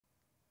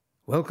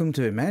Welcome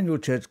to Emmanuel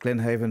Church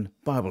Glenhaven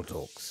Bible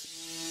Talks.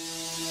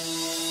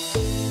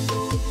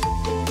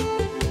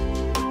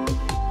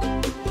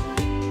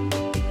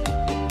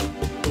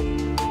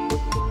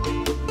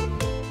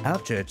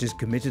 Our church is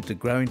committed to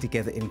growing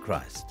together in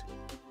Christ.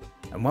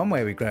 And one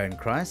way we grow in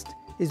Christ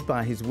is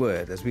by His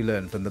Word as we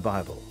learn from the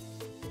Bible.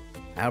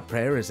 Our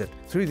prayer is that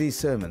through these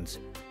sermons,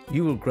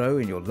 you will grow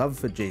in your love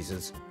for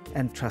Jesus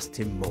and trust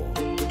Him more.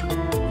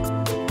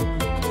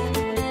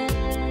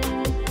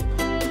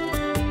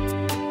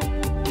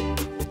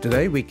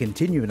 Today we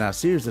continue in our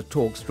series of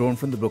talks drawn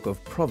from the book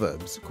of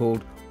Proverbs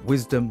called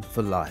Wisdom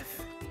for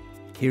Life.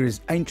 Here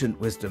is ancient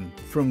wisdom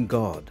from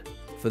God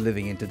for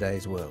living in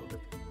today's world.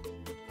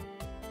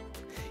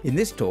 In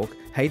this talk,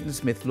 Hayden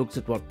Smith looks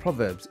at what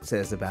Proverbs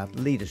says about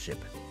leadership.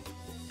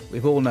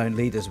 We've all known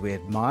leaders we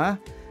admire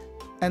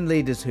and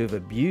leaders who have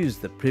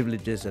abused the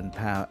privileges and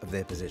power of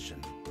their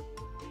position.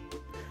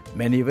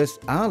 Many of us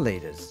are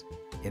leaders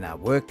in our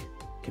work,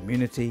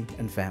 community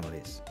and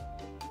families.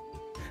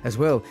 As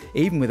well,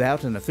 even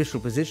without an official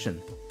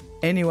position,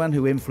 anyone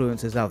who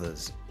influences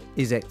others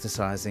is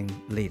exercising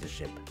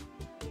leadership.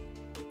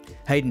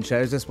 Hayden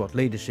shows us what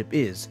leadership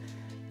is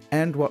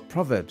and what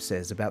Proverbs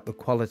says about the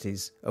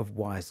qualities of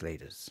wise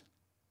leaders.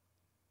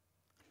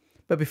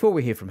 But before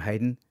we hear from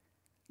Hayden,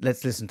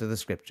 let's listen to the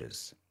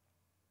scriptures.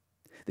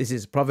 This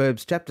is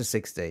Proverbs chapter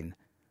 16,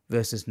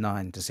 verses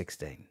 9 to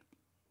 16.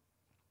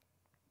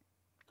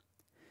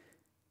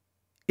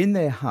 In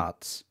their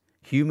hearts,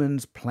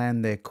 humans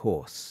plan their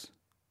course,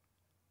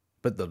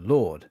 but the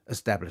Lord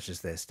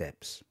establishes their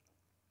steps.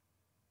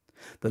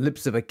 The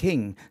lips of a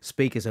king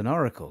speak as an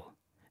oracle,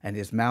 and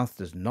his mouth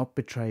does not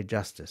betray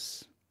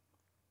justice.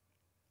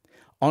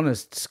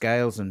 Honest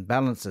scales and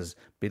balances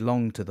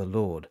belong to the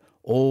Lord.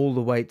 All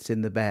the weights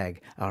in the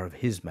bag are of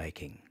His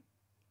making.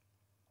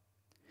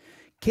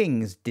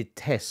 Kings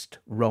detest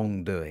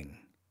wrongdoing,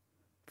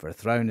 for a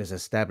throne is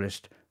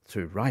established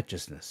through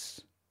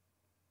righteousness.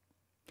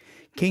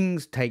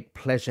 Kings take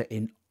pleasure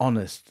in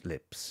honest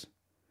lips.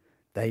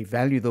 They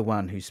value the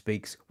one who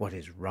speaks what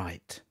is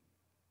right.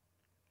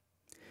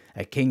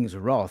 A king's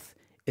wrath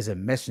is a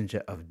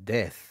messenger of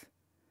death,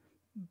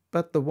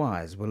 but the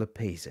wise will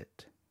appease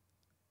it.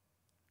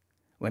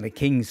 When a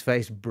king's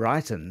face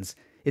brightens,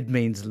 it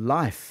means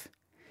life.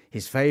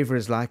 His favour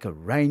is like a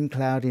rain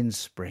cloud in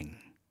spring.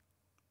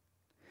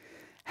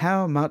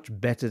 How much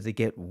better to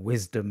get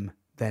wisdom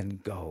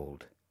than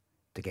gold,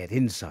 to get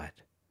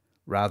insight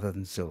rather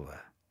than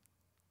silver.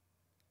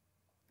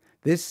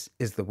 This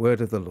is the word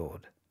of the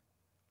Lord.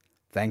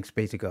 Thanks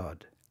be to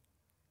God.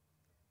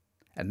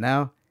 And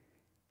now,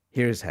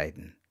 here is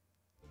Hayden.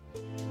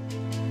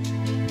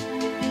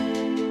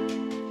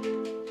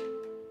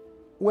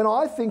 When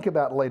I think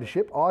about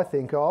leadership, I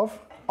think of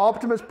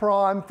Optimus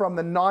Prime from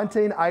the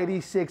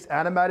 1986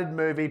 animated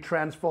movie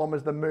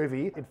Transformers the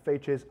movie. It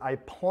features a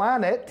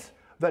planet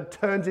that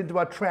turns into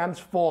a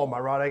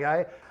transformer, right,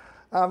 okay?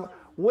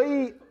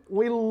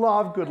 We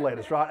love good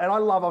leaders, right? And I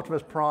love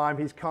Optimus Prime.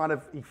 He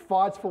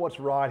fights for what's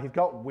right. He's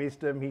got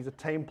wisdom. He's a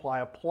team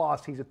player.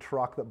 Plus, he's a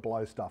truck that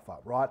blows stuff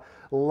up, right?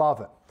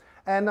 Love it.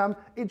 And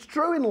it's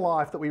true in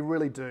life that we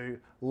really do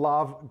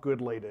love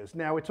good leaders.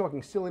 Now, we're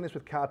talking silliness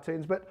with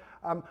cartoons, but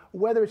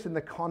whether it's in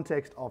the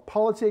context of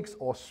politics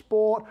or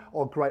sport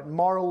or great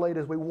moral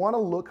leaders, we want to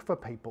look for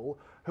people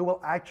who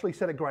will actually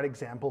set a great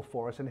example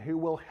for us and who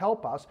will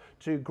help us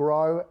to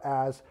grow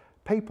as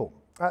people.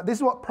 This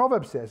is what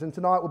Proverbs says, and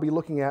tonight we'll be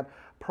looking at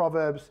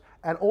Proverbs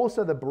and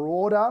also the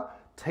broader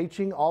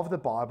teaching of the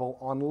Bible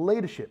on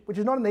leadership, which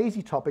is not an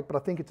easy topic, but I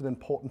think it's an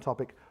important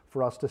topic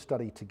for us to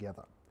study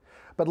together.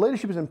 But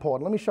leadership is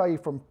important. Let me show you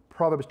from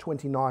Proverbs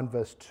 29,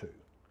 verse 2.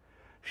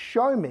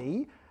 Show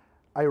me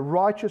a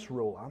righteous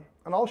ruler,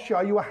 and I'll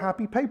show you a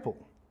happy people.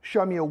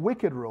 Show me a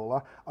wicked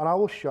ruler, and I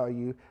will show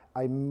you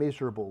a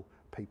miserable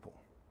people.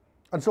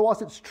 And so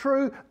whilst it's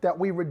true that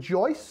we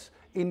rejoice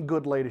in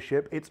good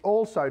leadership, it's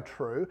also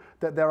true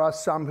that there are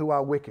some who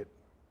are wicked.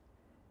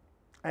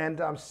 And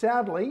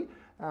sadly,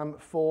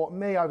 for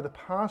me over the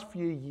past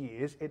few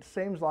years, it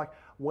seems like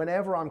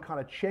whenever I'm kind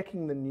of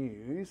checking the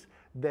news,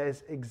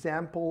 there's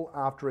example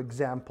after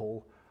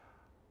example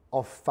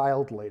of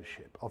failed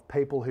leadership, of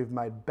people who've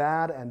made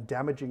bad and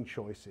damaging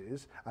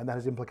choices, and that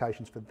has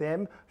implications for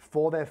them,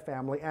 for their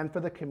family, and for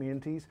the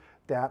communities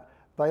that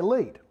they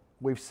lead.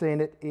 We've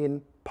seen it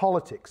in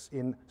politics,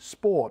 in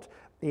sport,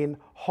 in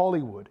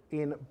Hollywood,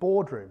 in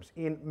boardrooms,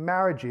 in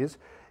marriages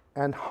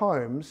and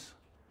homes,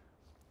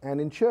 and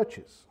in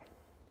churches.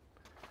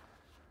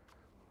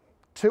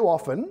 Too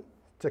often,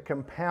 to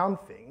compound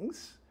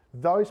things,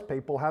 those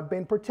people have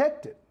been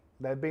protected.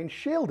 They've been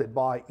shielded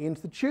by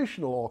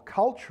institutional or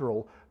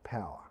cultural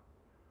power.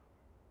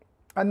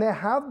 And there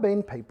have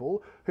been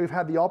people who've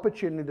had the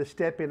opportunity to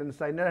step in and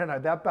say, no,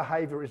 that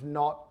behaviour is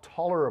not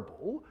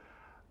tolerable.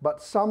 But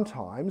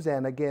sometimes,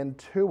 and again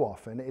too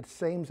often, it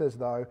seems as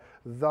though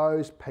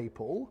those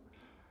people,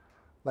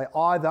 they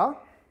either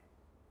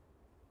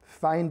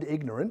feigned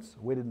ignorance,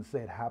 we didn't see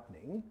it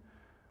happening,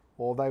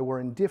 or they were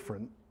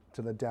indifferent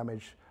to the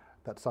damage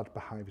that such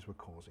behaviours were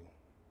causing.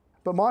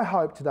 But my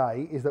hope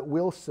today is that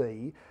we'll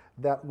see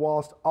that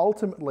whilst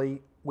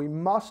ultimately we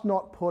must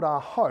not put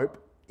our hope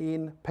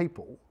in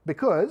people,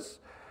 because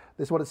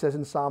this is what it says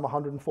in Psalm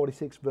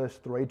 146 verse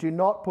 3, do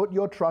not put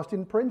your trust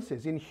in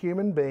princes, in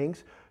human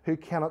beings who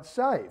cannot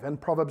save. And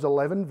Proverbs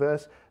 11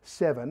 verse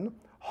 7,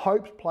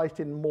 hopes placed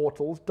in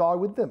mortals die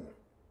with them.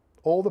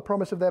 All the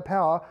promise of their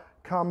power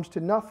comes to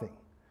nothing.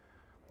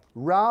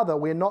 Rather,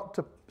 we're not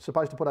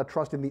supposed to put our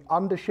trust in the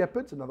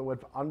under-shepherds. Another word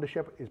for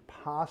under-shepherd is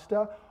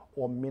pastor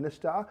or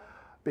minister,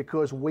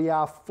 because we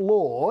are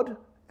flawed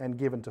and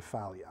given to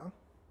failure.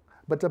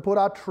 But to put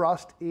our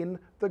trust in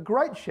the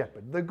great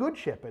shepherd, the good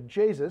shepherd,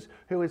 Jesus,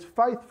 who is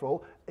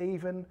faithful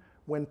even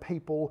when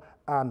people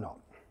are not.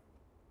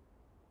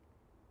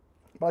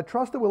 But I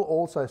trust that we'll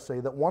also see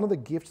that one of the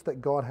gifts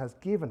that God has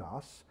given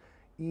us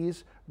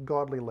is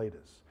godly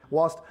leaders.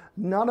 Whilst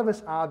none of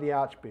us are the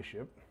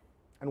Archbishop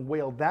and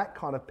wield that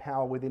kind of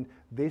power within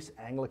this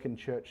Anglican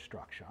church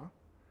structure,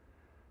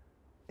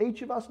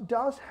 each of us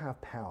does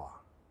have power.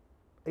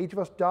 Each of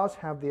us does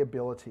have the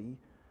ability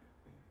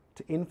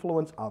to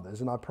influence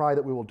others, and I pray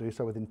that we will do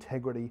so with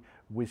integrity,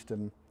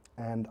 wisdom,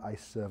 and a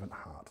servant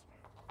heart.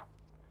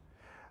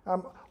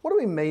 What do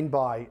we mean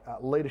by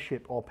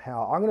leadership or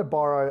power? I'm going to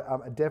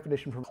borrow a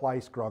definition from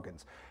Clay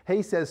Scroggins.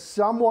 He says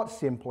somewhat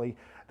simply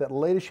that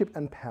leadership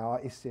and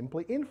power is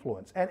simply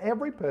influence, and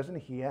every person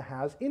here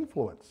has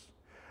influence.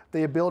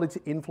 The ability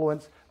to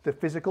influence the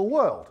physical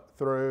world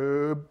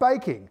through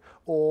baking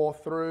or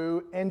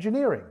through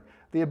engineering.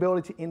 The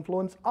ability to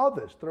influence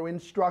others through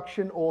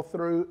instruction or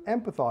through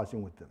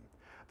empathizing with them.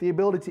 The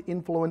ability to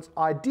influence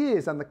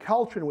ideas and the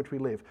culture in which we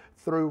live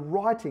through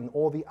writing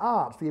or the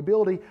arts. The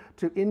ability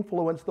to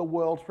influence the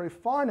world through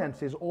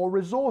finances or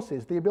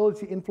resources. The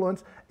ability to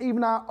influence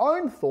even our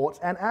own thoughts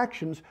and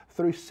actions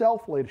through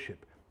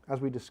self-leadership,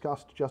 as we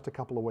discussed just a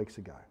couple of weeks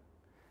ago.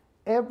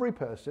 Every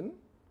person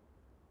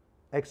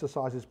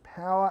exercises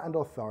power and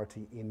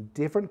authority in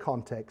different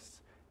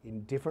contexts,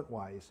 in different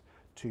ways,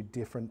 to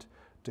different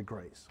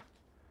degrees.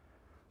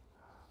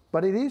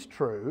 But it is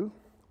true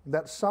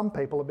that some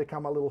people have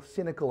become a little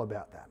cynical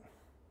about that.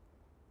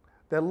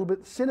 They're a little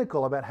bit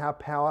cynical about how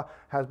power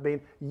has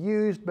been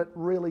used but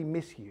really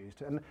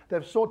misused, and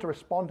they've sought to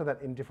respond to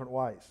that in different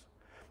ways.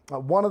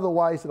 One of the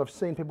ways that I've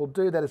seen people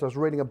do that is I was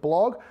reading a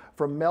blog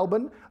from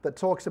Melbourne that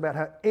talks about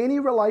how any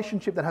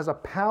relationship that has a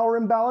power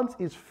imbalance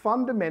is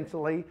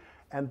fundamentally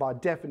and by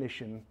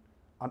definition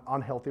an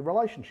unhealthy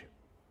relationship.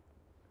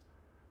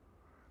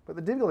 But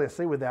the difficulty I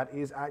see with that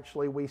is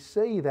actually we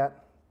see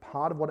that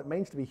part of what it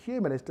means to be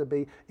human is to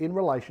be in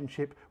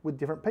relationship with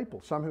different people.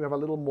 Some who have a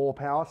little more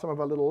power, some have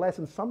a little less,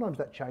 and sometimes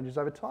that changes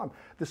over time.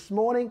 This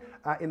morning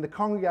in the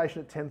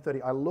congregation at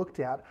 10:30, I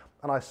looked out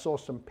and I saw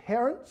some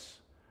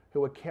parents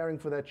who were caring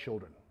for their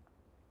children.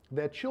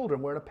 Their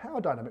children were in a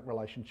power dynamic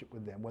relationship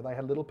with them, where they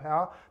had little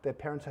power, their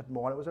parents had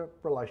more, and it was a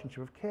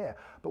relationship of care.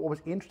 But what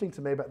was interesting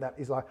to me about that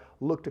is I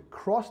looked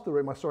across the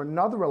room, I saw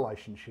another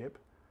relationship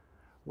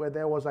where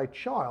there was a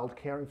child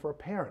caring for a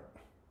parent,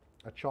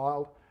 a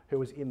child who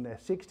was in their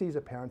 60s,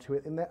 a parent who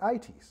was in their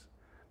 80s.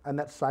 And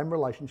that same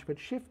relationship had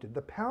shifted.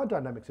 The power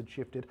dynamics had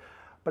shifted,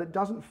 but it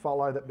doesn't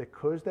follow that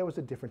because there was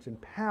a difference in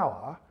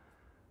power,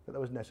 that there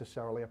was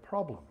necessarily a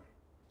problem.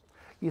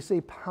 You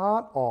see,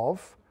 part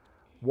of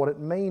what it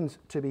means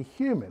to be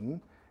human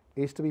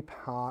is to be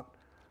part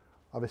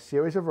of a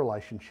series of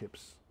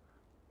relationships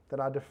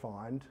that are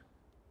defined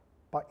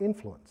by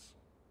influence.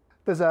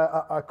 There's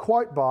a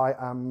quote by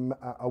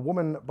a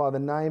woman by the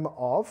name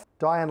of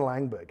Diane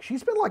Langberg. She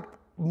spent like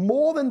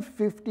more than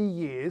 50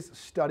 years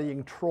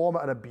studying trauma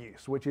and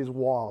abuse, which is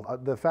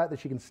wild. The fact that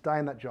she can stay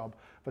in that job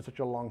for such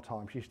a long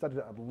time. She studied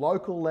it at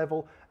local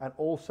level and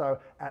also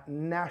at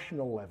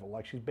national level.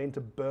 Like she's been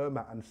to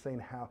Burma and seen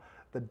how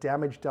the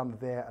damage done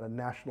there at a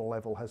national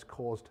level has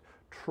caused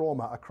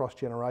trauma across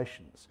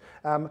generations.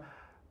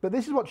 But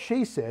this is what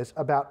she says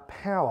about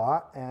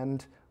power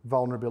and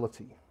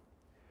vulnerability.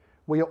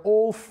 We are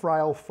all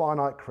frail,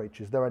 finite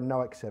creatures. There are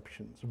no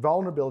exceptions.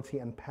 Vulnerability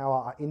and power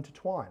are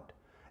intertwined,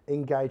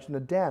 engaged in a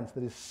dance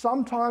that is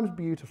sometimes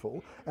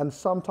beautiful and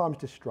sometimes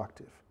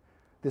destructive.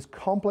 This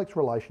complex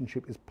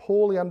relationship is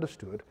poorly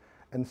understood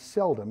and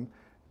seldom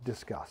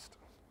discussed.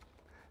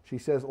 She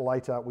says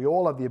later, we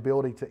all have the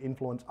ability to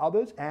influence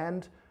others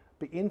and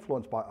be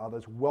influenced by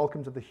others.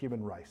 Welcome to the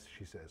human race,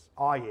 she says.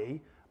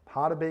 i.e.,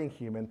 part of being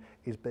human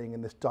is being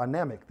in this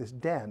dynamic, this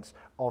dance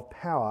of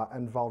power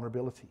and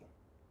vulnerability.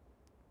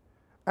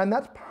 And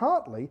that's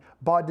partly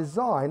by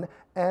design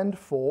and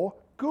for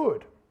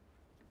good.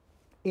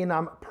 In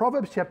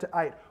Proverbs chapter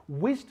 8,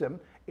 wisdom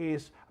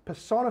is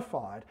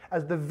personified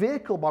as the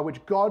vehicle by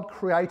which God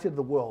created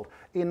the world.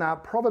 In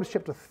Proverbs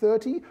chapter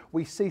 30,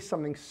 we see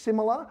something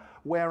similar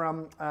where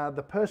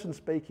the person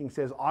speaking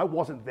says, I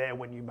wasn't there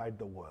when you made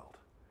the world.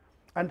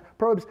 And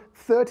Proverbs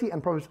 30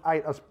 and Proverbs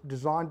 8 are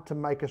designed to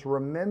make us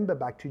remember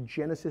back to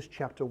Genesis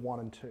chapter 1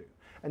 and 2.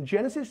 And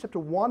Genesis chapter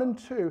 1 and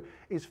 2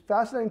 is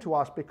fascinating to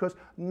us because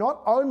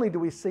not only do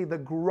we see the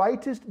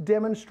greatest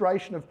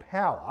demonstration of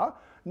power,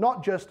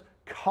 not just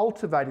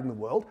cultivating the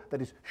world,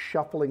 that is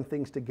shuffling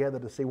things together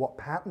to see what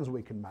patterns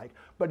we can make,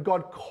 but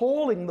God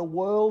calling the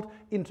world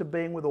into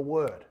being with a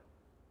word.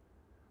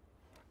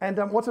 And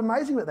what's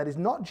amazing about that is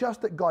not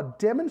just that God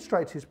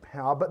demonstrates his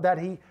power, but that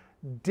he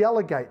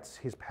delegates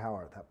his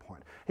power at that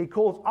point. He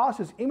calls us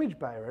as image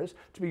bearers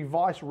to be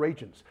vice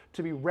regents,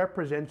 to be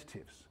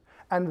representatives.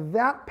 And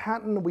that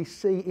pattern we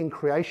see in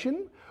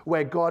creation,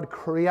 where God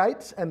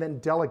creates and then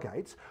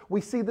delegates.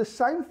 We see the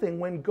same thing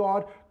when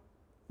God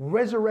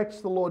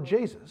resurrects the Lord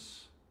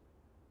Jesus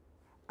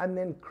and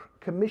then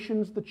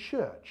commissions the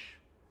church,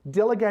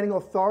 delegating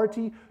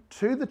authority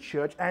to the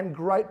church, and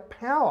great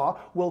power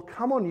will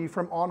come on you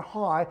from on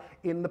high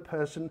in the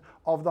person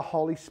of the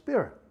Holy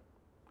Spirit.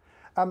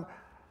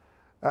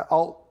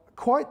 I'll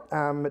quote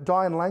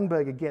Diane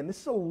Langberg again.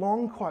 This is a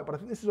long quote, but I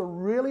think this is a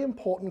really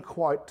important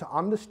quote to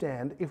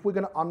understand if we're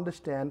going to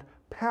understand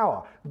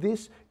power.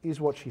 This is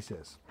what she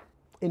says.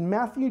 In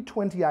Matthew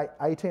 28,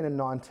 18 and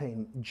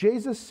 19,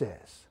 Jesus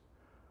says,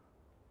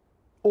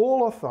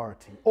 "All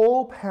authority,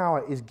 all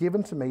power is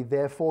given to me,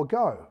 therefore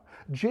go."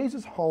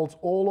 Jesus holds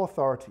all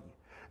authority.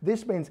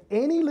 This means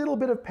any little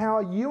bit of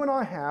power you and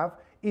I have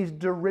is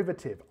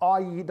derivative,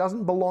 i.e. it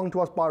doesn't belong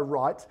to us by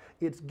right,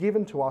 it's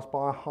given to us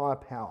by a higher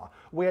power.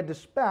 We are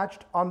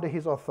dispatched under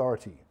his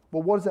authority.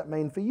 Well, what does that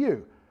mean for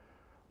you?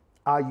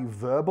 Are you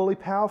verbally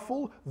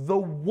powerful? The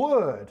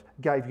Word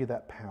gave you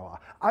that power.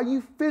 Are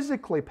you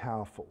physically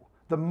powerful?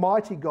 The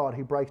mighty God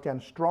who breaks down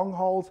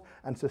strongholds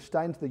and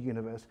sustains the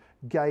universe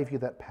gave you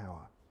that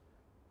power.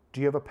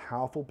 Do you have a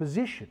powerful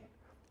position?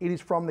 It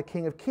is from the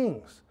King of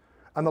Kings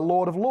and the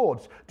Lord of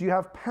Lords. Do you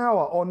have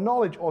power or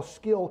knowledge or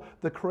skill?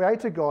 The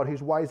Creator God,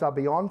 whose ways are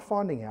beyond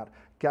finding out,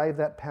 gave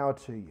that power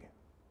to you.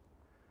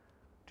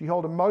 Do you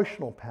hold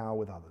emotional power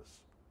with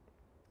others?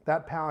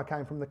 That power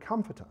came from the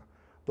Comforter,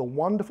 the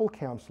wonderful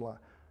Counselor.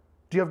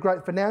 Do you have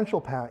great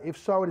financial power? If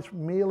so, it is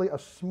merely a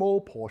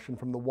small portion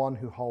from the one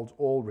who holds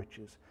all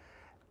riches.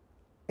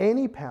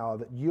 Any power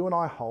that you and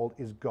I hold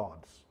is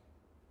God's.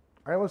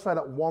 I want to say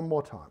that one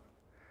more time.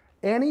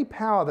 Any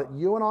power that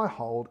you and I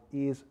hold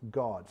is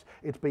God's.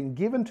 It's been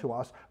given to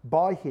us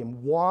by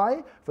him.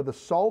 Why? For the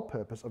sole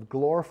purpose of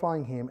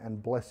glorifying him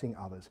and blessing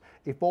others.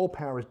 If all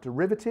power is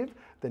derivative,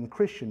 then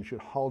Christians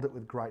should hold it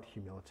with great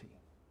humility.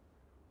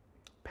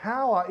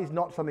 Power is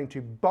not something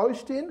to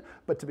boast in,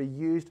 but to be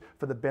used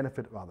for the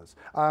benefit of others.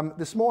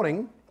 This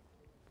morning,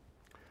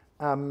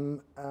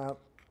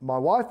 my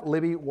wife,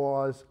 Libby,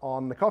 was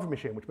on the coffee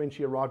machine, which means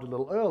she arrived a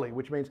little early,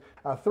 which means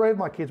three of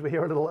my kids were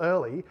here a little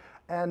early.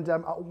 And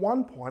at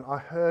one point, I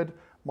heard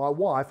my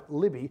wife,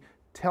 Libby,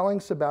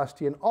 telling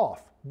Sebastian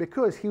off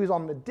because he was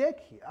on the deck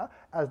here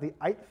as the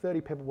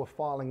 8:30 people were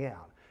filing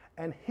out.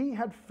 And he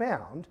had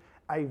found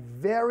a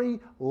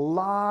very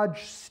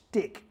large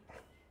stick.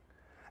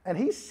 And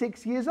he's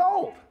 6 years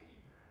old.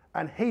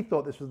 And he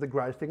thought this was the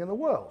greatest thing in the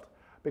world.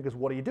 Because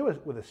what do you do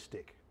with a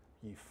stick?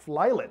 You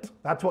flail it.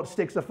 That's what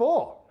sticks are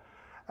for.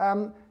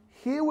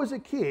 Here was a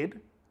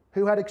kid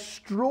who had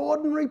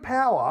extraordinary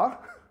power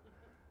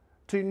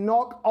to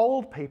knock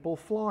old people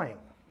flying.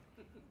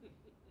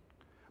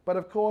 But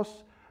of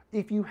course,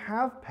 if you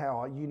have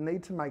power, you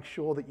need to make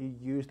sure that you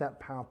use that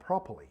power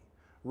properly,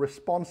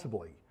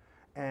 responsibly.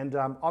 And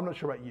I'm not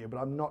sure about you, but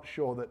I'm not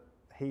sure that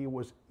he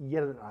was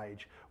yet at an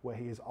age where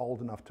he is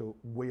old enough to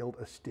wield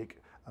a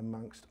stick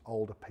amongst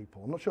older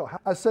people. I'm not sure.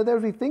 So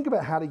as we think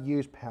about how to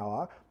use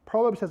power,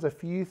 Proverbs has a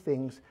few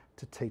things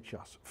to teach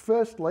us.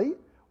 Firstly,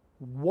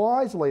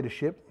 wise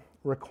leadership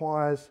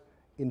requires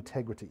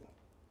integrity.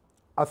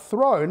 A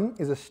throne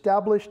is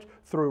established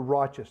through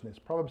righteousness.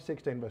 Proverbs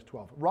 16 verse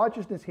 12.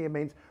 Righteousness here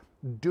means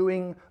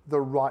doing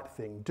the right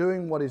thing,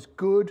 doing what is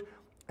good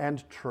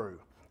and true.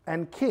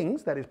 And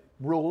kings, that is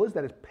rulers,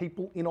 that is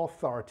people in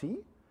authority,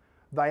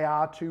 they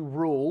are to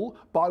rule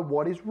by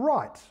what is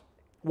right.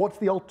 What's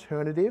the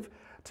alternative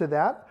to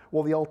that?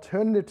 Well, the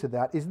alternative to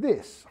that is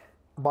this.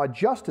 By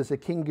justice, a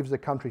king gives a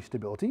country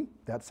stability.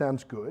 That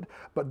sounds good.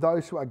 But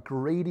those who are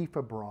greedy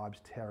for bribes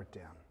tear it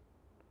down.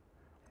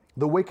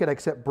 The wicked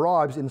accept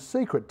bribes in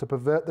secret to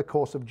pervert the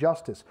course of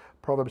justice.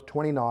 Proverbs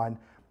 29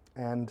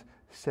 and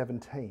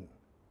 17.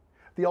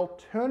 The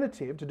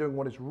alternative to doing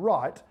what is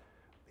right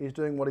is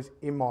doing what is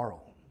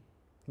immoral.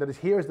 That is,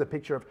 here is the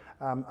picture of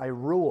a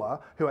ruler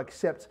who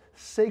accepts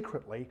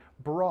secretly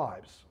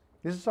bribes.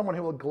 This is someone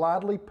who will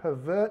gladly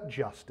pervert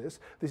justice.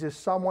 This is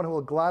someone who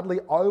will gladly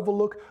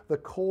overlook the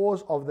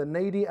cause of the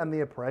needy and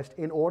the oppressed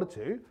in order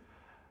to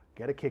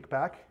get a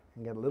kickback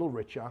and get a little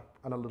richer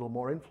and a little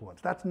more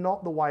influence. That's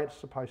not the way it's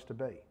supposed to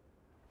be.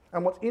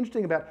 And what's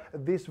interesting about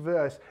this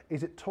verse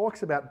is it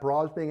talks about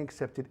bribes being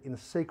accepted in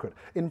secret.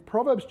 In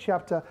Proverbs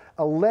chapter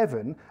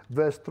 11,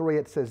 verse 3,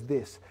 it says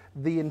this: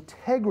 "The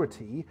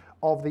integrity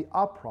of the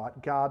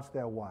upright guards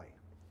their way."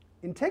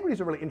 Integrity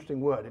is a really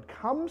interesting word. It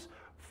comes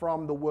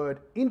from the word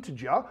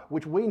integer,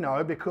 which we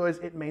know because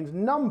it means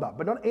number,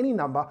 but not any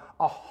number,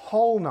 a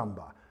whole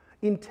number.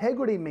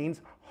 Integrity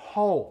means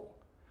whole.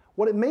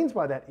 What it means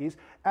by that is,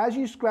 as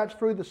you scratch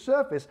through the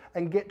surface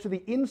and get to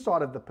the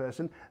inside of the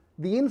person,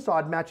 the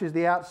inside matches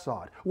the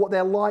outside. What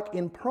they're like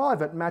in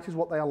private matches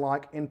what they are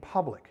like in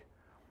public.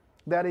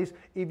 That is,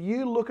 if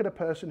you look at a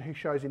person who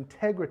shows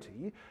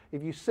integrity,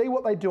 if you see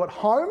what they do at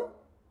home,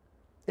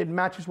 it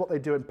matches what they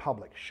do in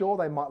public. Sure,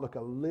 they might look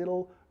a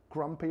little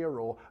grumpier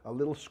or a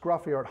little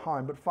scruffier at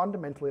home, but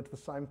fundamentally it's the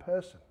same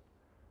person.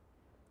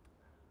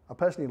 A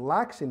person who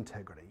lacks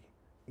integrity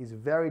is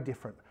very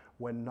different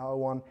when no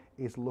one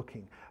is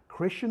looking.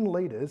 Christian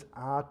leaders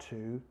are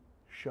to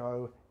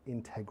show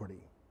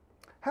integrity.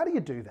 How do you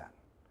do that?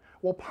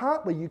 Well,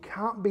 partly you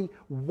can't be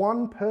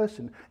one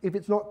person if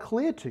it's not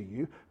clear to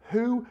you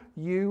who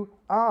you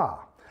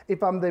are. If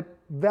the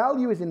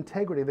value is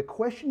integrity, the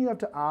question you have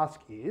to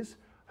ask is,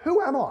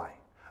 who am I?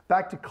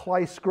 Back to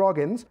Clay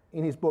Scroggins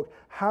in his book,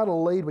 How to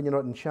Lead When You're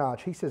Not in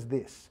Charge, he says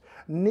this: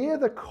 near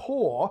the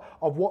core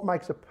of what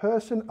makes a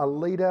person a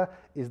leader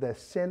is their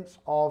sense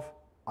of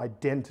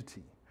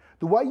identity.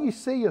 The way you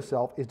see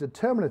yourself is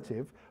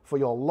determinative for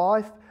your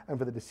life and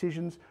for the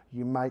decisions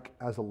you make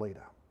as a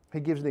leader. He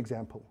gives an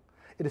example.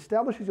 It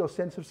establishes your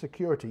sense of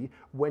security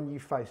when you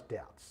face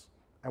doubts.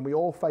 And we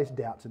all face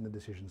doubts in the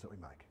decisions that we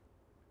make.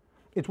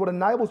 It's what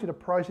enables you to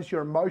process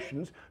your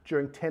emotions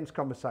during tense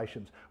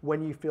conversations.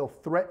 When you feel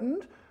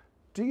threatened,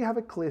 do you have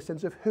a clear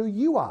sense of who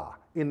you are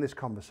in this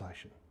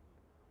conversation?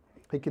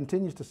 He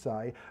continues to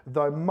say,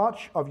 though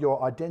much of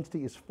your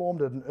identity is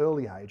formed at an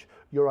early age,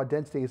 your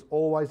identity is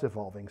always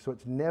evolving, so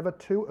it's never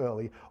too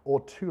early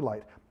or too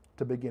late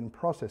to begin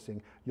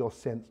processing your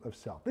sense of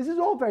self. This is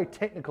all very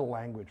technical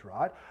language,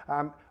 right?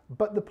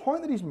 But the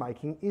point that he's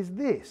making is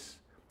this.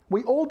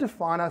 We all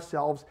define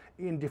ourselves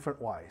in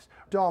different ways.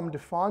 Dom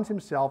defines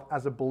himself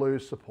as a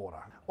blues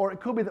supporter. Or it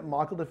could be that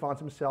Michael defines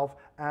himself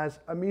as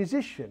a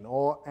musician,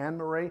 or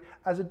Anne-Marie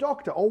as a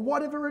doctor, or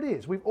whatever it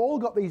is. We've all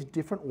got these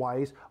different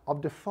ways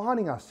of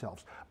defining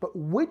ourselves. But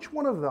which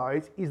one of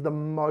those is the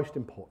most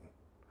important?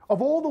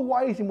 Of all the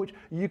ways in which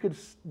you could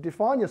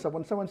define yourself,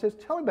 when someone says,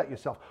 tell me about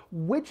yourself,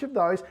 which of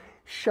those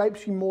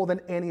shapes you more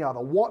than any other?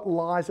 What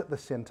lies at the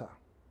center?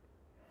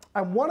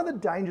 And one of the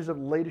dangers of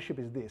leadership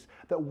is this,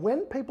 that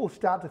when people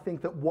start to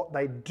think that what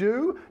they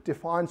do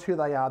defines who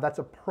they are, that's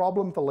a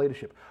problem for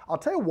leadership. I'll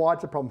tell you why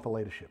it's a problem for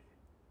leadership.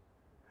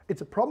 It's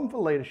a problem for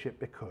leadership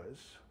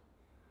because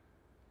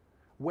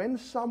when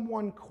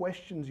someone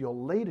questions your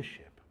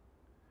leadership,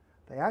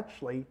 they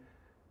actually,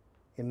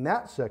 in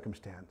that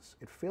circumstance,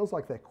 it feels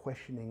like they're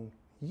questioning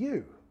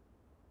you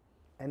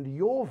and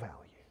your value.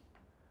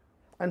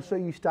 And so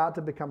you start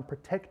to become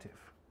protective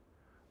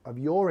of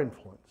your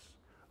influence,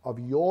 of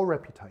your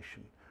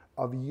reputation,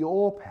 of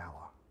your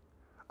power.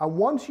 And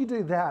once you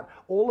do that,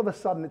 all of a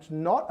sudden it's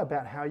not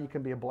about how you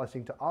can be a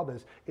blessing to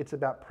others, it's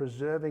about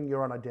preserving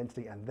your own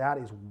identity, and that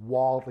is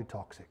wildly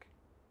toxic.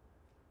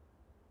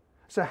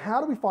 So how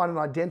do we find an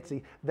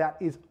identity that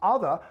is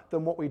other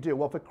than what we do?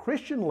 Well, for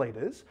Christian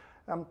leaders,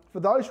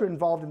 for those who are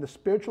involved in the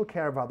spiritual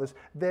care of others,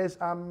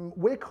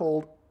 we're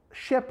called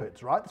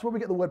shepherds, right? That's where we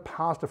get the word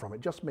pastor from.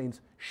 It just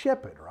means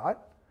shepherd, right?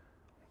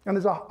 And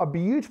there's a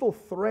beautiful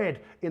thread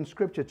in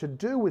Scripture to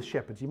do with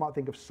shepherds. You might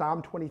think of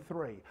Psalm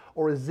 23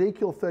 or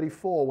Ezekiel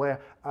 34,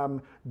 where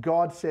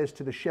God says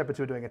to the shepherds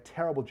who are doing a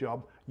terrible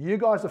job, you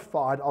guys are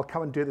fired, I'll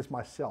come and do this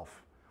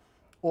myself.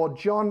 Or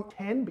John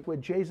 10, where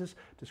Jesus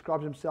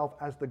describes himself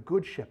as the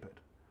good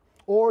shepherd.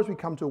 Or as we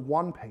come to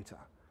 1 Peter,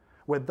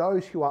 where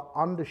those who are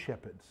under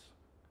shepherds,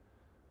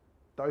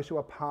 those who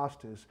are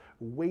pastors,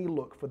 we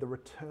look for the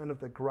return of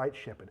the great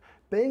shepherd.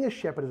 Being a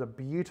shepherd is a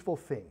beautiful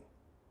thing.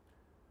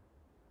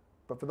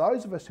 But for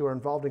those of us who are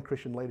involved in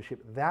Christian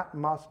leadership, that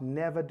must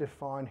never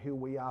define who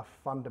we are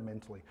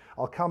fundamentally.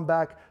 I'll come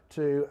back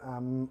to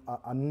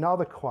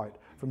another quote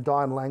from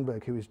Diane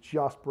Langberg, who is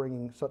just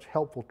bringing such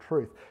helpful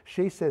truth.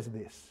 She says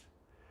this: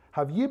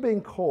 have you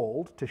been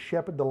called to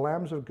shepherd the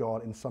lambs of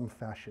God in some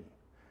fashion?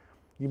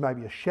 You may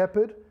be a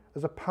shepherd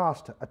as a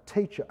pastor, a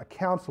teacher, a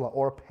counselor,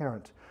 or a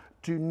parent.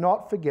 Do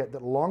not forget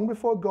that long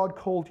before God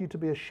called you to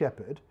be a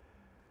shepherd,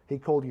 he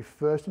called you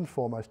first and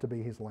foremost to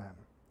be his lamb.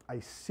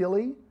 A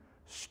silly,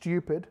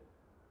 stupid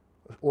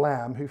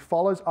lamb who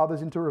follows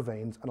others into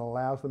ravines and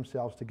allows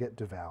themselves to get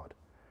devoured.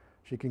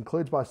 She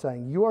concludes by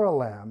saying, you are a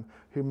lamb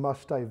who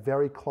must stay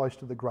very close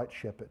to the great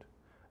shepherd.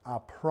 Our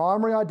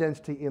primary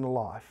identity in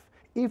life,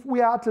 if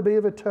we are to be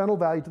of eternal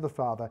value to the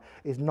Father,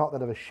 is not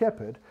that of a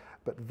shepherd,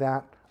 but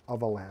that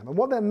of a lamb. And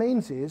what that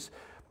means is,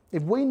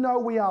 if we know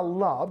we are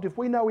loved, if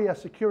we know we are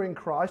secure in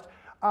Christ,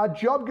 our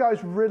job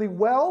goes really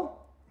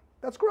well,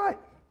 that's great.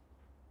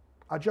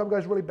 Our job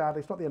goes really badly,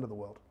 it's not the end of the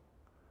world.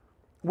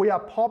 We are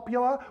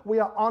popular, we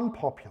are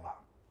unpopular.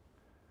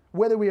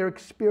 Whether we are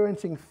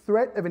experiencing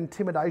threat of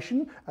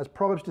intimidation, as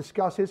Proverbs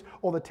discusses,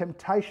 or the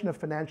temptation of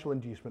financial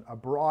inducement, a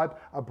bribe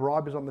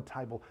is on the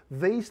table.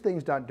 These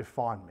things don't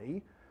define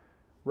me.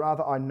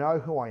 Rather, I know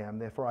who I am,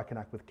 therefore I can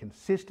act with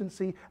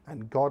consistency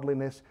and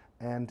godliness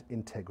and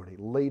integrity.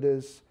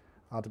 Leaders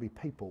are to be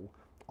people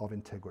of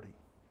integrity.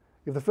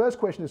 If the first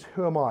question is,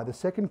 who am I? The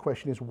second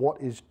question is,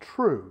 what is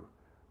true?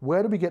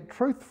 Where do we get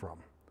truth from?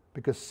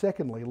 Because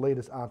secondly,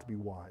 leaders are to be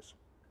wise.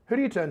 Who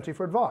do you turn to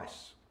for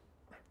advice?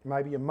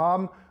 Maybe your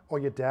mum or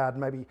your dad,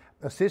 maybe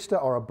a sister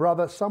or a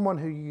brother, someone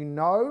who you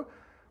know.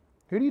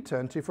 Who do you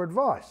turn to for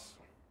advice?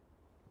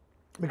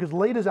 Because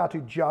leaders are to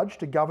judge,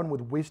 to govern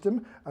with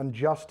wisdom and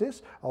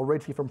justice. I'll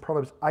read to you from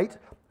Proverbs 8,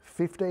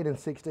 15 and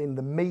 16.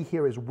 The me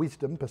here is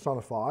wisdom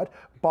personified.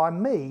 By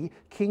me,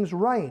 kings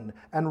reign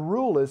and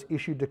rulers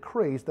issue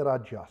decrees that are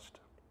just.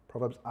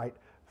 Proverbs 8,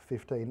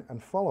 15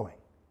 and following.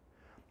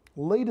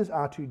 Leaders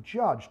are to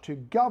judge, to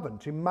govern,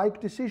 to make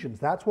decisions.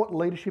 That's what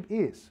leadership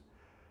is.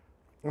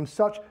 And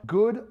such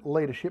good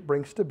leadership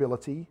brings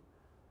stability,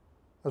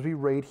 as we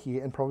read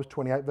here in Proverbs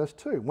 28 verse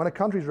 2. When a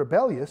country is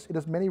rebellious, it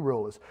has many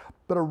rulers,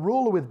 but a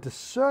ruler with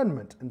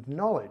discernment and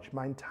knowledge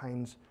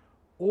maintains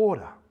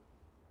order.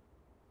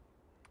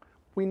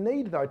 We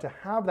need, though, to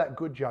have that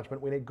good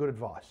judgment, we need good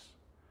advice.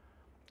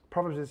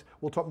 Proverbs is,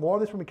 we'll talk more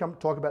of this when we come to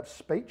talk about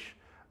speech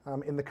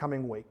in the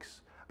coming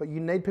weeks, but you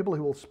need people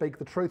who will speak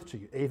the truth to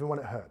you, even when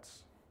it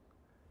hurts.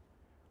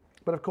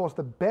 But of course,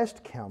 the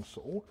best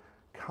counsel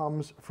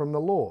comes from the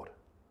Lord.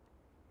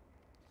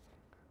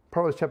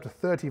 Proverbs chapter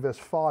 30 verse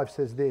 5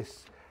 says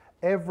this,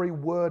 every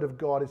word of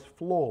God is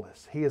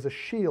flawless. He is a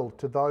shield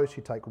to those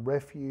who take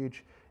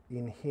refuge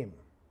in him.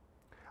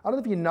 I don't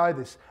know if you know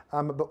this,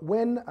 but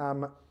when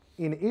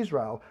in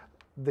Israel,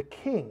 the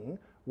king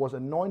was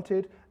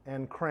anointed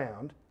and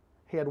crowned,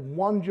 he had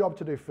one job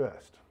to do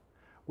first,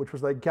 which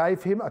was they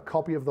gave him a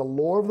copy of the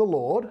law of the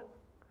Lord,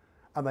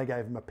 and they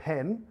gave him a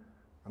pen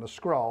and a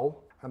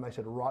scroll, and they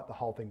said, write the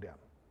whole thing down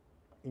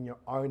in your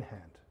own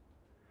hand,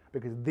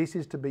 because this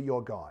is to be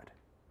your guide.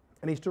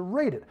 And he's to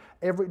read it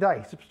every day.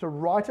 He's supposed to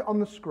write it on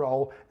the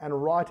scroll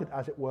and write it,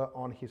 as it were,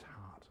 on his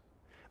heart.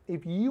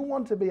 If you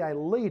want to be a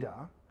leader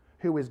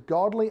who is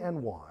godly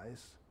and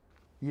wise,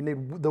 you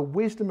need the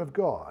wisdom of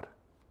God,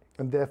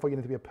 and therefore you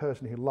need to be a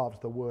person who loves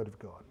the word of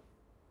God.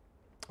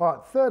 All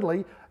right,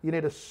 thirdly, you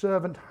need a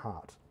servant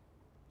heart.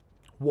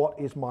 What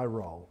is my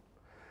role?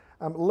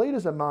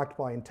 Leaders are marked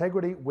by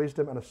integrity,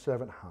 wisdom, and a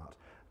servant heart.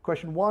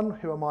 Question 1,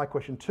 who am I?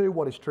 Question 2,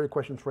 what is true?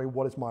 Question 3,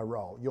 what is my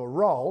role? Your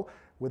role,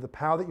 with the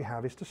power that you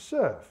have, is to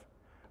serve.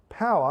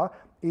 Power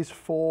is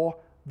for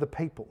the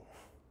people.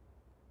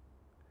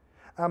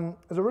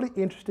 There's a really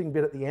interesting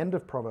bit at the end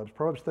of Proverbs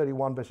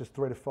 31 verses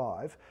 3 to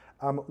 5,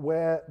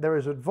 where there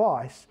is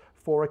advice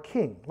for a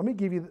king. Let me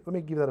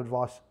give that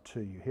advice to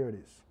you. Here it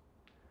is.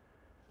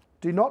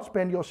 Do not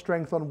spend your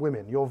strength on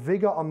women, your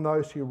vigor on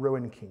those who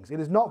ruin kings. It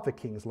is not for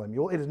kings,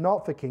 Lemuel. It is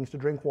not for kings to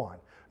drink wine,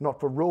 not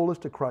for rulers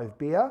to crave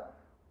beer.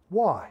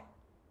 Why?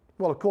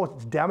 Well, of course,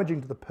 it's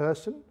damaging to the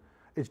person.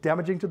 It's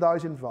damaging to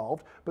those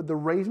involved. But the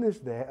reason is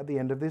there at the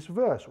end of this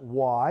verse.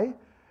 Why?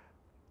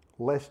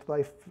 Lest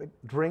they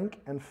drink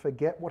and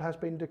forget what has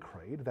been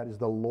decreed, that is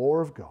the law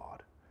of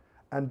God,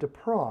 and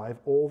deprive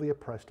all the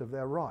oppressed of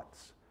their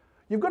rights.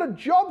 You've got a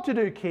job to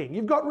do, king.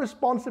 You've got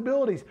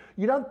responsibilities.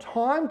 You don't have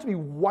time to be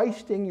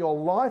wasting your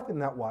life in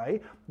that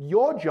way.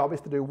 Your job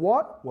is to do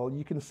what? Well,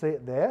 you can see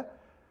it there.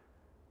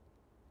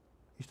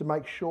 Is to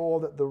make sure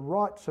that the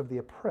rights of the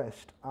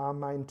oppressed are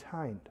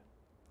maintained.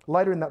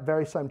 Later in that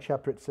very same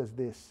chapter it says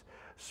this,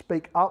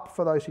 speak up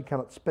for those who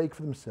cannot speak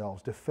for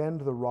themselves,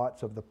 defend the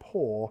rights of the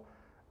poor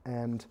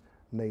and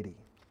needy.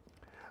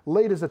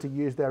 Leaders are to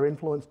use their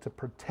influence to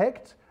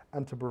protect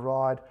and to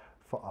provide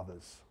for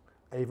others,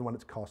 even when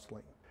it's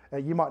costly.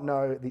 You might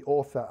know the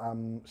author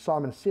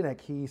Simon Sinek.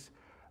 He's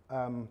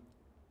kind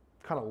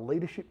of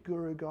leadership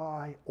guru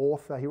guy,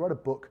 author. He wrote a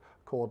book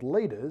called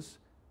Leaders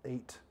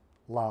Eat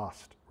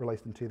Last,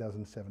 released in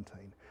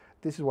 2017.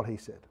 This is what he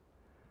said.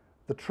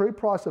 The true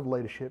price of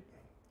leadership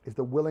is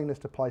the willingness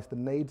to place the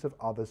needs of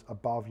others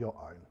above your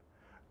own.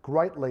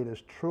 Great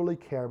leaders truly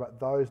care about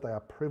those they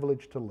are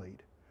privileged to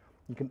lead.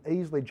 You can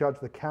easily judge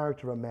the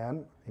character of a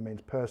man, he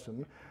means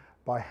person,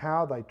 by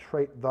how they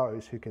treat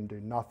those who can do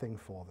nothing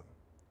for them.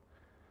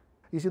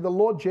 You see, the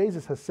Lord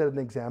Jesus has set an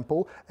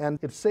example, and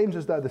it seems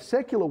as though the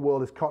secular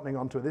world is cottoning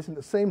onto this, and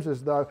it seems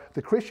as though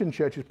the Christian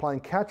church is playing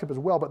catch-up as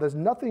well, but there's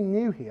nothing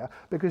new here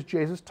because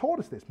Jesus taught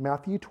us this.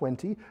 Matthew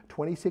 20,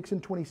 26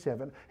 and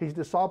 27, his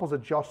disciples are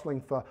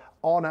jostling for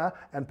honor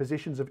and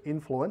positions of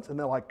influence, and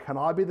they're like, can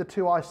I be the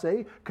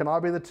 2IC? Can I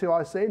be the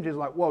 2IC? And Jesus is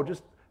like, whoa,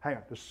 just hang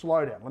on, just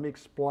slow down. Let me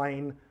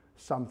explain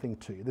something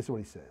to you. This is what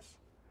he says.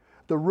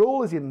 The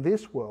rulers in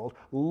this world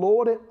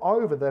lord it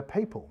over their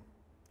people,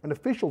 and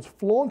officials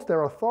flaunt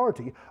their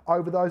authority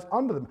over those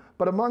under them.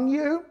 But among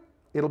you,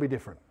 it'll be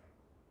different.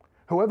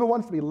 Whoever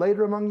wants to be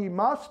leader among you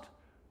must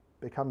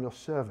become your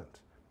servant.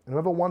 And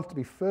whoever wants to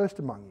be first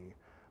among you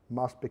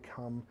must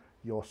become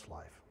your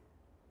slave.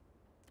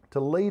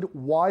 To lead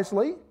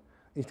wisely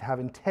is to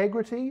have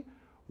integrity,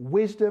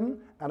 wisdom,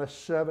 and a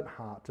servant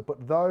heart, to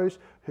put those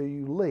who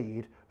you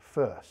lead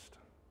first.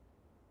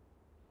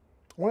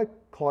 I want to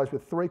close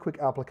with 3 quick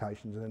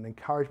applications and an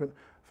encouragement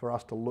for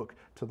us to look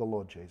to the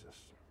Lord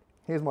Jesus.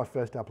 Here's my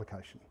first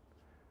application.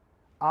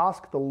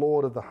 Ask the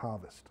Lord of the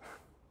harvest.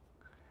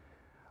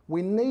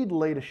 We need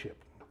leadership.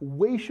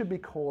 We should be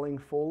calling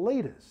for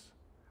leaders.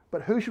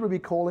 But who should we be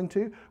calling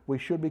to? We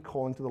should be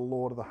calling to the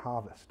Lord of the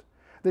harvest.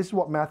 This is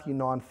what Matthew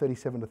 9,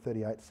 37 to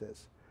 38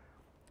 says.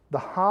 The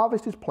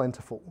harvest is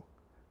plentiful,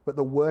 but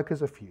the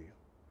workers are few.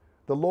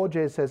 The Lord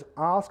Jesus says,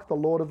 ask the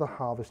Lord of the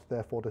harvest,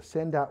 therefore, to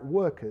send out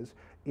workers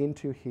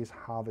into his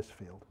harvest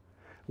field.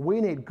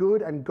 We need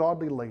good and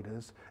godly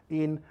leaders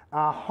in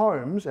our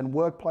homes and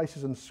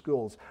workplaces and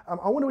schools.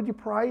 I wonder, would you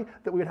pray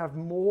that we would have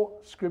more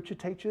scripture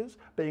teachers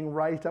being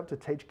raised up to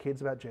teach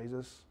kids about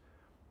Jesus?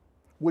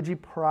 Would you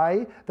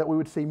pray that we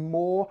would see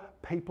more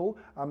people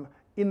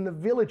in the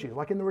villages,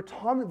 like in the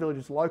retirement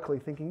villages locally,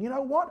 thinking, you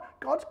know what?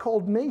 God's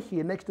called me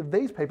here next to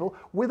these people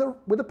with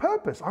a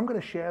purpose. I'm going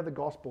to share the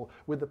gospel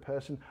with the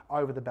person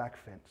over the back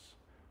fence.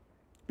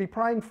 Be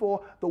praying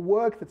for the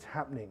work that's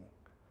happening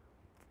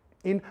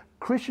in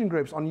Christian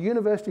groups on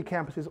university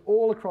campuses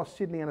all across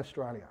Sydney and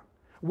Australia.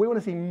 We want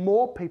to see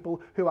more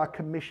people who are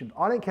commissioned.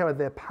 I don't care whether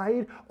they're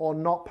paid or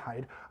not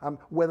paid,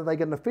 whether they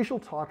get an official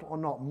title or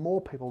not,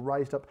 more people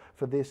raised up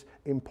for this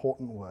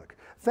important work.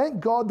 Thank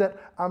God that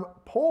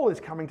Paul is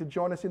coming to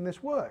join us in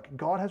this work.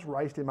 God has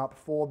raised him up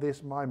for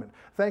this moment.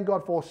 Thank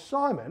God for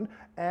Simon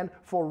and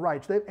for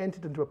Rach. They've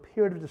entered into a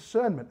period of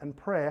discernment and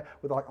prayer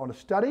with, like, I want to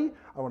study,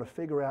 I want to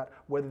figure out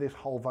whether this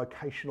whole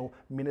vocational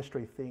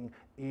ministry thing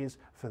is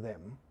for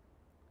them.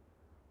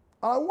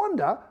 I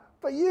wonder,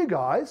 for you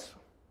guys,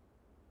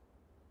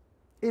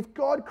 if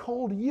God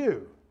called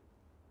you,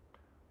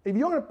 if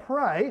you're going to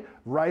pray,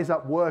 raise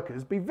up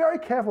workers, be very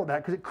careful of that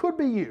because it could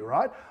be you,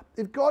 right?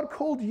 If God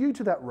called you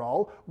to that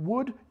role,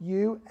 would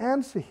you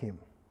answer him?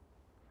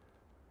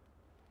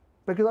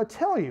 Because I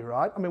tell you,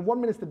 right, I mean,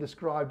 one minister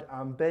described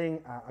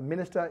being a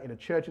minister in a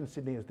church in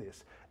Sydney as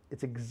this.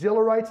 It's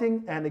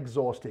exhilarating and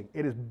exhausting.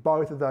 It is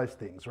both of those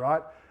things,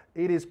 right?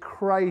 It is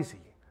crazy.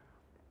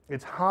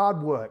 It's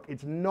hard work.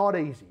 It's not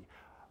easy.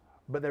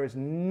 But there is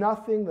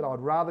nothing that I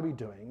would rather be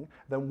doing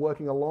than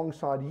working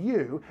alongside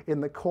you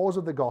in the cause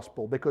of the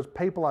gospel, because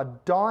people are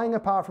dying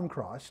apart from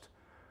Christ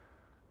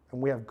and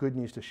we have good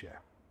news to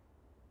share.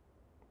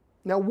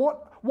 Now,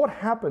 what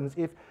happens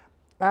if,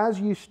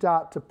 as you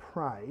start to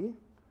pray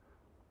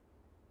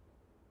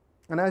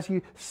and as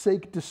you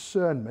seek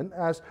discernment,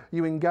 as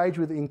you engage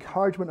with the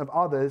encouragement of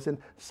others and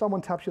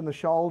someone taps you on the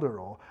shoulder,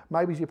 or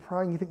maybe as you're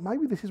praying you think,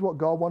 maybe this is what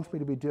God wants me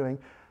to be doing,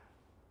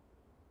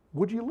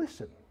 would you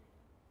listen?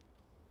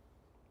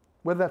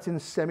 Whether that's in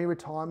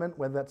semi-retirement,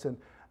 whether that's in,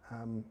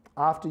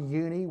 after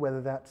uni,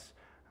 whether that's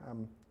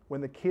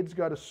when the kids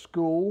go to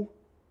school,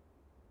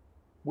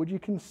 would you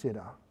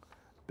consider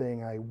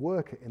being a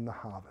worker in the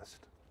harvest?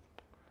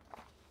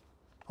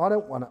 I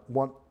don't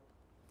want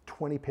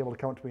 20 people to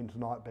come up to me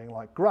tonight being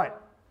like, great,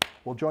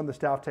 we'll join the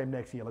staff team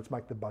next year, let's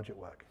make the budget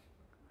work.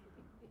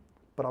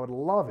 But I would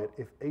love it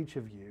if each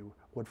of you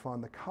would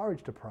find the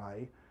courage to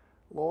pray,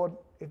 Lord,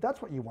 if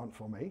that's what you want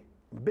for me,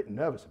 I'm a bit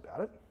nervous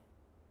about it,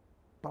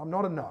 but I'm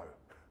not a no,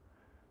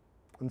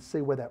 and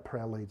see where that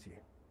prayer leads you.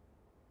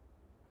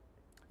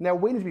 Now,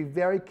 we need to be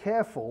very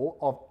careful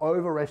of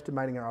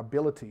overestimating our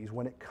abilities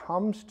when it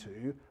comes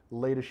to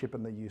leadership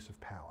and the use of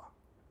power.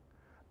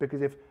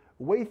 Because if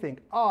we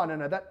think, oh,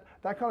 no, that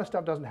kind of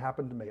stuff doesn't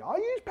happen to me. I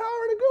use power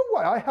in a good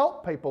way. I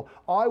help people.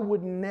 I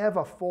would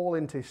never fall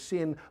into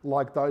sin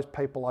like those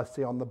people I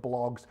see on the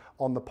blogs,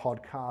 on the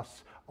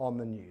podcasts, on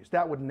the news.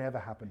 That would never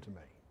happen to me.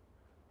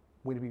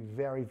 We need to be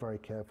very, very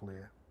careful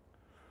here.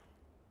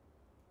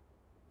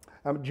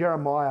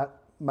 Jeremiah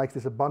makes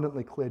this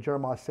abundantly clear.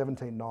 Jeremiah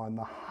 17:9,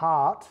 the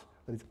heart,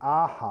 that is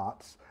our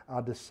hearts,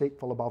 are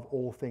deceitful above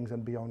all things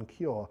and beyond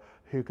cure.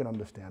 Who can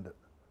understand it?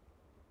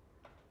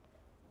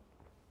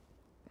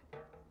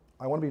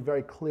 I want to be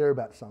very clear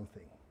about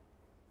something.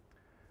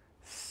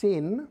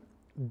 Sin,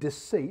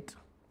 deceit,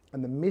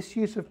 and the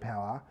misuse of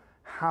power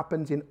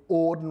happens in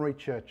ordinary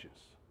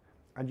churches.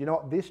 And you know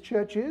what this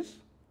church is?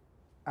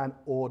 An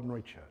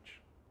ordinary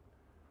church.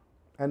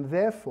 And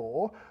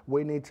therefore,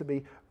 we need to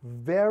be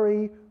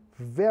very,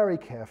 very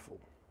careful.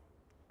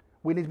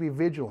 We need to be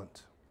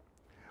vigilant.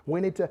 We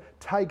need to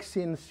take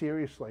sin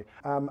seriously.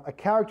 A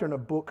character in a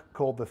book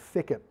called The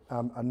Thicket,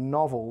 a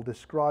novel,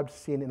 described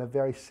sin in a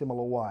very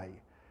similar way.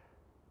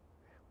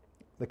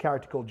 The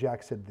character called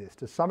Jack said this: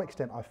 to some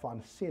extent, I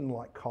find sin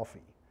like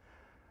coffee.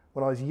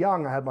 When I was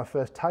young, I had my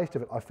first taste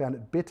of it. I found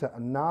it bitter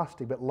and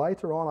nasty, but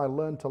later on, I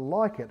learned to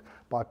like it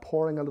by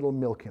pouring a little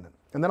milk in it.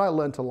 And then I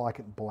learned to like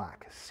it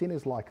black. Sin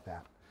is like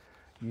that.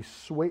 You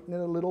sweeten it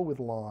a little with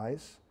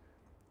lies,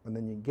 and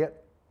then you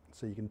get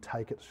so you can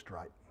take it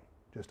straight.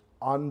 Just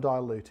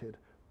undiluted,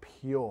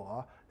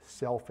 pure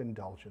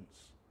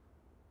self-indulgence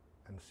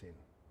and sin.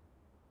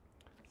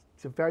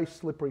 It's a very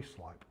slippery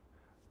slope.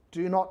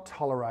 Do not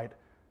tolerate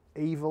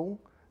evil,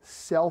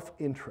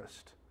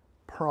 self-interest,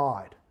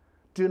 pride.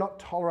 Do not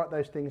tolerate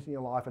those things in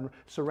your life, and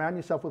surround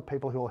yourself with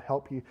people who will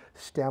help you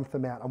stamp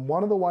them out. And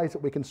one of the ways that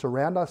we can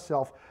surround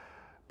ourselves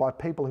by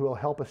people who will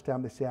help us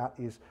stamp this out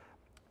is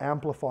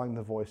amplifying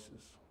the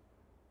voices.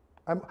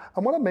 And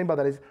what I mean by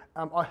that is,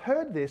 I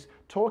heard this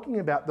talking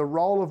about the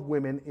role of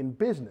women in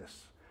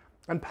business.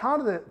 And part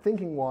of the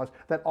thinking was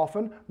that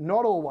often,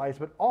 not always,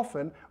 but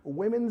often,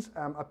 women's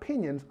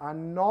opinions are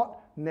not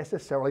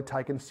necessarily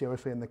taken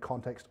seriously in the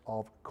context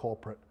of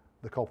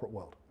the corporate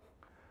world.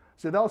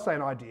 So they'll say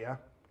an idea,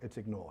 it's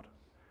ignored.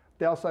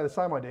 They'll say the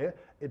same idea,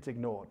 it's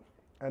ignored.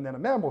 And then a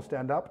man will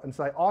stand up and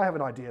say, I have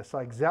an idea,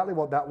 say exactly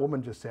what that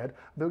woman just said.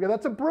 They'll go,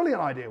 that's a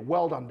brilliant idea,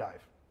 well done,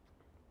 Dave.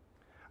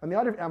 And the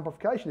idea of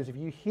amplification is if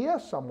you hear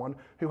someone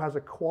who has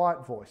a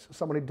quiet voice,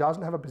 someone who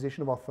doesn't have a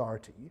position of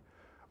authority,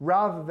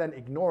 rather than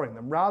ignoring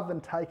them, rather than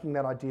taking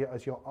that idea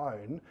as your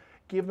own,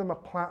 give them a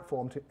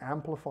platform to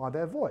amplify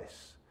their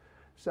voice.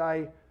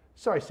 Say,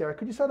 sorry, Sarah,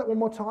 could you say that one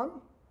more time?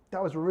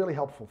 That was really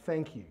helpful,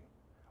 thank you.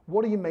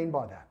 What do you mean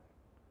by that?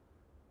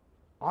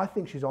 I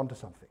think she's onto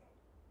something.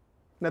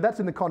 Now that's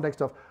in the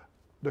context of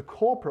the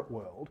corporate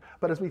world,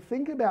 but as we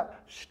think about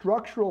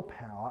structural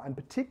power, and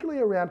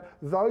particularly around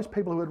those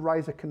people who would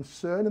raise a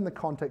concern in the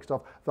context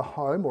of the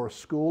home or a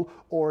school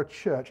or a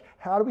church,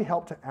 how do we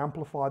help to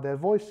amplify their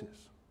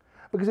voices?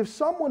 Because if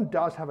someone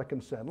does have a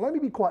concern, let me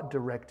be quite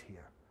direct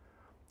here.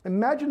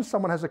 Imagine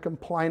someone has a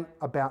complaint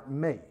about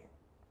me.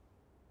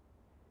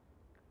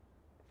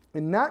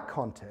 In that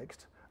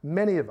context,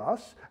 many of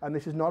us, and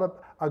this is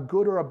not a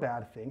good or a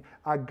bad thing,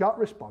 our gut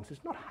response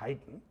is not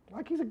Hayden,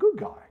 like he's a good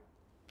guy.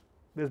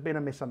 There's been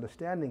a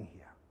misunderstanding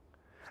here.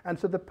 And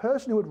so the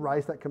person who would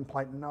raise that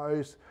complaint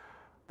knows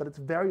that it's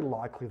very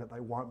likely that they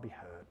won't be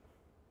heard.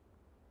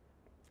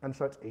 And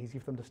so it's easy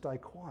for them to stay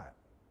quiet.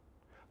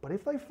 But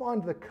if they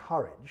find the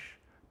courage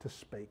to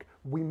speak,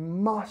 we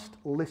must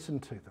listen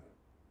to them.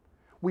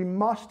 We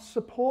must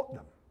support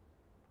them.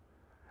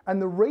 And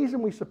the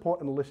reason we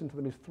support and listen to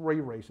them is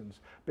three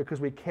reasons.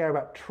 Because we care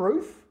about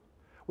truth,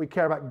 we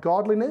care about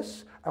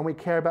godliness, and we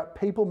care about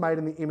people made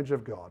in the image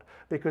of God.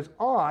 Because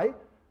I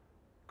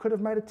could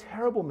have made a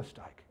terrible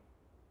mistake.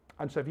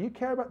 And so if you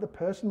care about the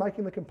person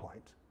making the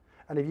complaint,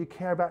 and if you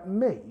care about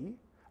me,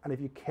 and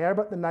if you care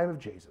about the name of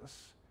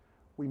Jesus,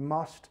 we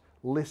must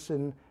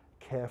listen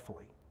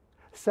carefully.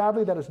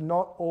 Sadly, that has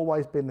not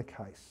always been the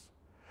case.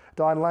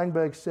 Diane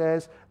Langberg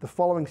says the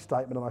following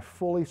statement, and I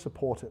fully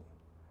support it.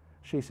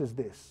 She says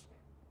this: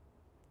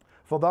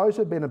 "For those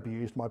who have been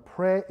abused, my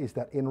prayer is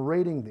that in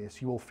reading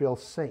this, you will feel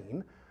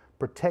seen,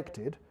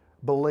 protected,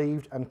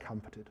 believed, and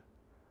comforted.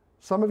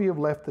 Some of you have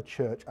left the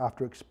church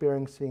after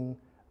experiencing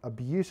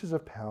abuses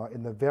of power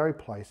in the very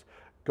place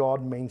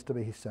God means to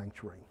be his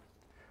sanctuary.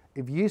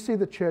 If you see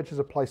the church as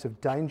a place of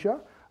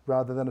danger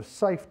rather than of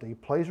safety,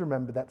 please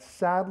remember that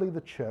sadly the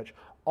church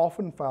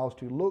often fails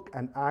to look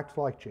and act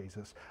like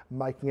Jesus,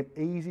 making it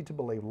easy to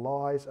believe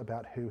lies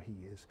about who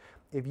he is.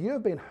 If you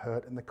have been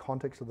hurt in the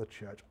context of the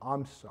church,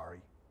 I'm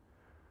sorry.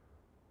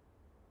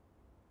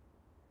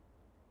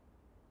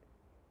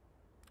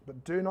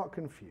 But do not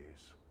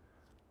confuse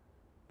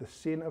the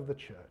sin of the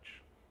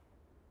church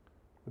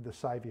with the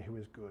Saviour who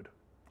is good,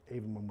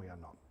 even when we are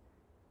not.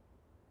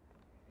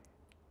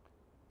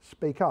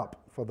 Speak up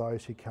for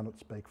those who cannot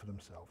speak for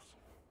themselves."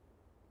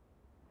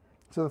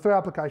 So the three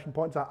application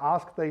points are: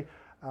 ask the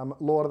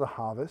Lord of the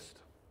harvest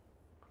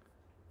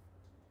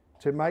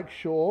to make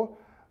sure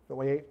that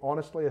we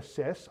honestly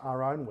assess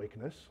our own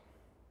weakness,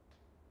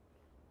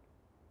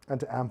 and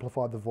to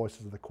amplify the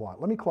voices of the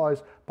quiet. Let me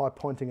close by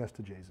pointing us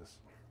to Jesus.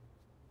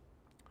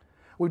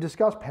 We've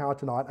discussed power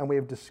tonight, and we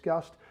have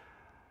discussed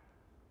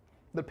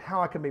that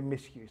power can be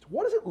misused.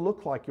 What does it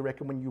look like, you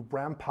reckon, when you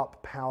ramp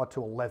up power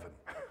to 11?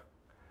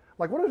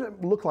 Like, what does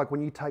it look like when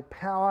you take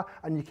power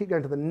and you keep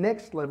going to the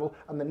next level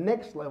and the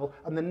next level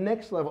and the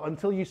next level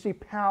until you see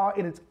power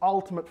in its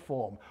ultimate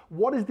form?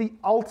 What is the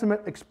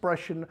ultimate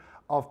expression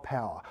of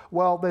power?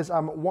 Well, there's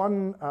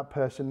one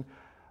person,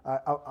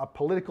 a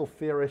political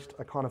theorist,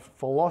 a kind of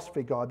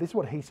philosophy guy. This is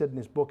what he said in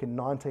his book in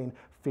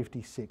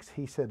 1956.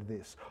 He said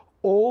this: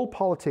 "All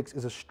politics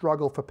is a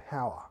struggle for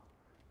power.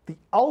 The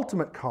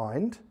ultimate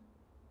kind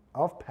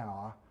of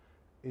power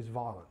is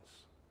violence."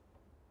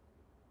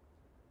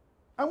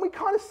 And we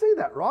kind of see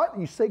that, right?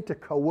 You seek to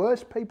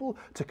coerce people,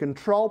 to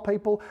control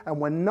people,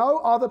 and when no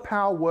other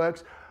power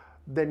works,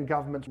 then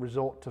governments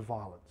resort to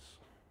violence.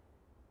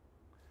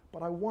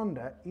 But I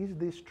wonder, is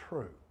this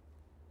true?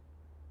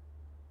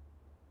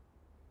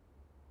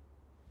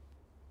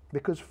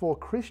 Because for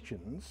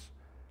Christians,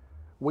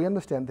 we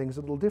understand things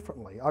a little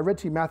differently. I read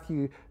to you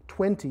Matthew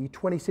 20,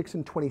 26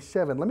 and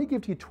 27. Let me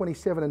give to you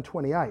 27 and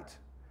 28.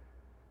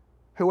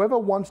 "Whoever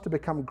wants to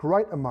become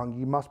great among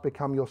you must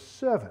become your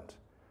servant.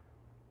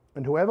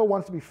 And whoever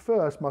wants to be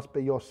first must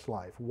be your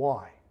slave."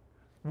 Why?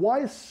 Why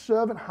is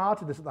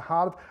servant-heartedness at the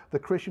heart of the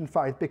Christian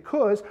faith?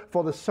 Because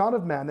for the Son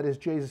of Man, that is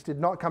Jesus, did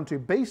not come to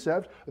be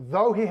served,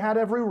 though he had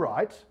every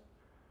right,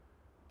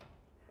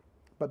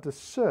 but to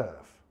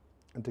serve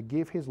and to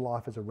give his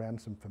life as a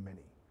ransom for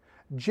many.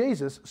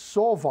 Jesus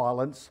saw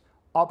violence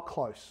up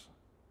close.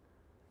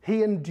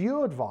 He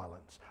endured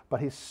violence, but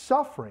his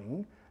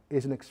suffering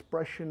is an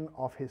expression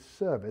of his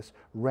service,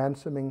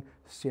 ransoming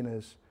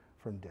sinners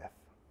from death.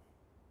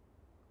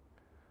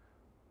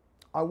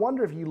 I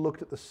wonder if you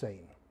looked at the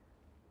scene.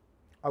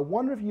 I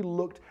wonder if you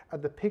looked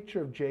at the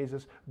picture of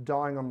Jesus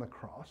dying on the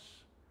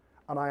cross,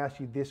 and I ask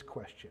you this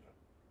question: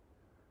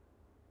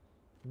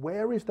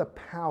 where is the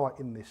power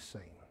in this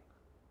scene?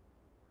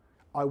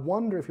 I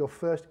wonder if your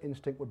first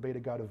instinct would be to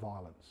go to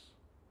violence.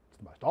 It's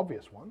the most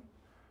obvious one.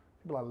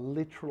 People are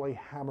literally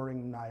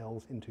hammering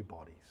nails into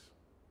bodies.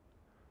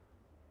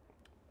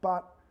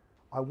 But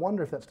I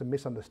wonder if that's to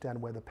misunderstand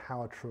where the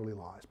power truly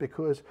lies.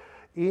 Because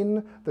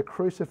in the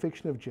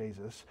crucifixion of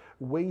Jesus,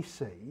 we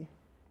see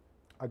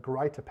a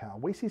greater power.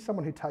 We see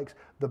someone who takes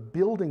the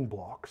building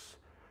blocks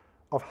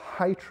of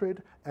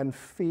hatred and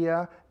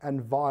fear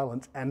and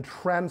violence and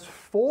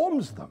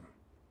transforms them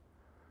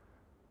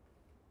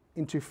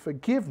into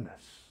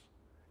forgiveness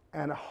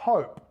and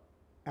hope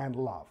and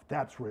love.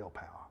 That's real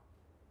power.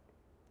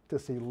 To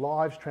see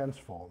lives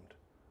transformed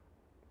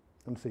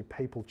and see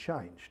people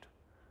changed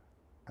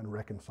and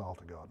reconciled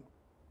to God.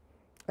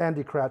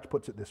 Andy Crouch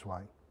puts it this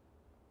way: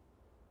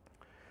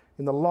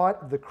 in the light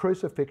of the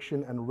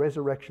crucifixion and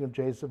resurrection of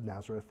Jesus of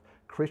Nazareth,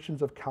 Christians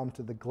have come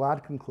to the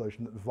glad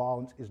conclusion that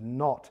violence is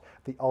not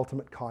the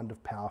ultimate kind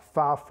of power.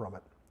 Far from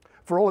it.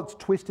 For all its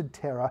twisted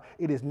terror,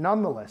 it is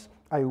nonetheless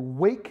a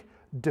weak,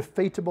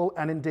 defeatable,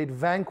 and indeed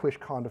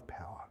vanquished kind of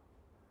power.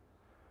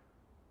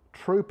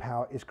 True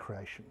power is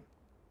creation,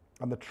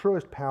 and the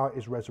truest power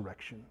is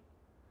resurrection,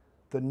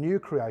 the new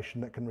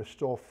creation that can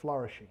restore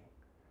flourishing,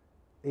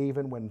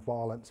 even when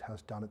violence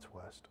has done its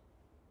worst.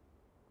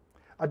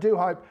 I do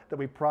hope that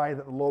we pray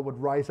that the Lord would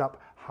raise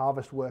up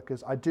harvest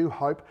workers. I do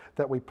hope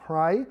that we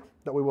pray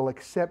that we will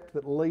accept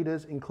that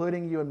leaders,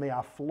 including you and me,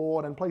 are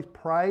flawed, and please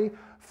pray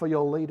for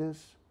your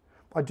leaders.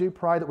 I do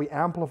pray that we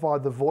amplify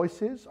the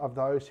voices of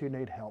those who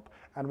need help.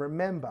 And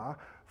remember,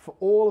 for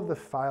all of the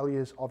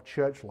failures of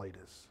church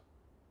leaders,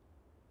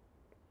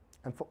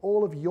 and for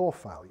all of your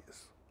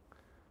failures,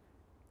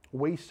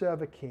 we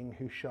serve a King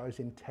who shows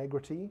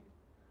integrity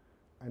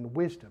and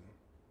wisdom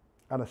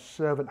and a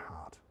servant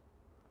heart.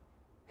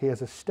 He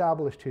has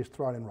established his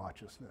throne in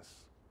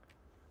righteousness,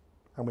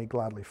 and we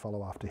gladly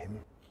follow after him.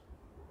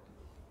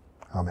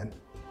 Amen.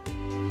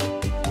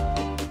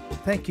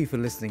 Thank you for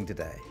listening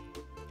today.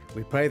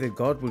 We pray that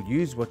God will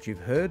use what you've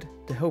heard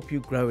to help you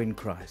grow in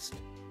Christ.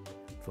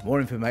 For more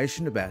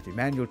information about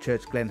Emmanuel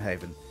Church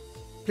Glenhaven,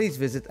 please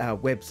visit our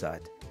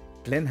website,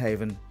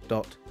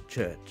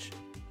 glenhaven.church.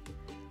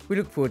 We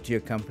look forward to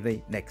your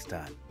company next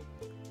time.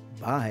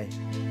 Bye.